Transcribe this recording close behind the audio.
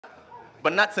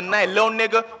But not tonight, little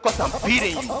nigga, cause I'm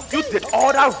beating you. You did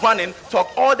all that running, talk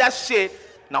all that shit.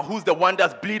 Now who's the one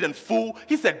that's bleeding, fool?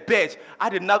 He said, Berch,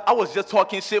 I was just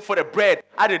talking shit for the bread.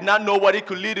 I did not know what it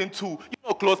could lead into. You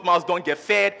know closed mouths don't get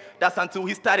fed. That's until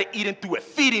he started eating through a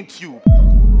feeding tube.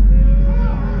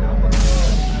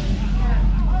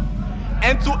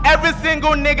 And to every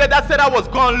single nigga that said I was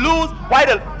gonna lose,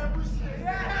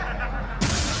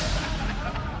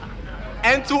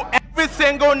 And to every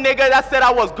single nigga that said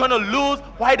I was gonna lose,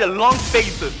 why the long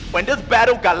faces? When this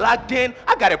battle got locked in,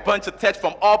 I got a bunch of texts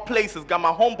from all places. Got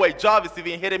my homeboy Jarvis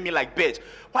even hitting me like, bitch,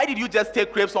 why did you just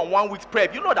take cribs on 1 week's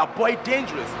prep? You know that boy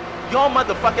dangerous. Y'all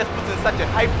motherfuckers put in such a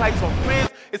high price on cribs.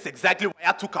 It's exactly why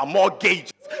I took our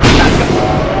mortgages.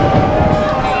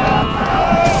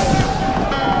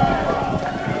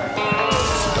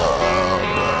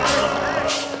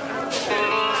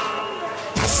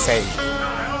 I say,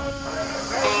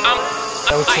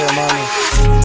 don't tell mommy.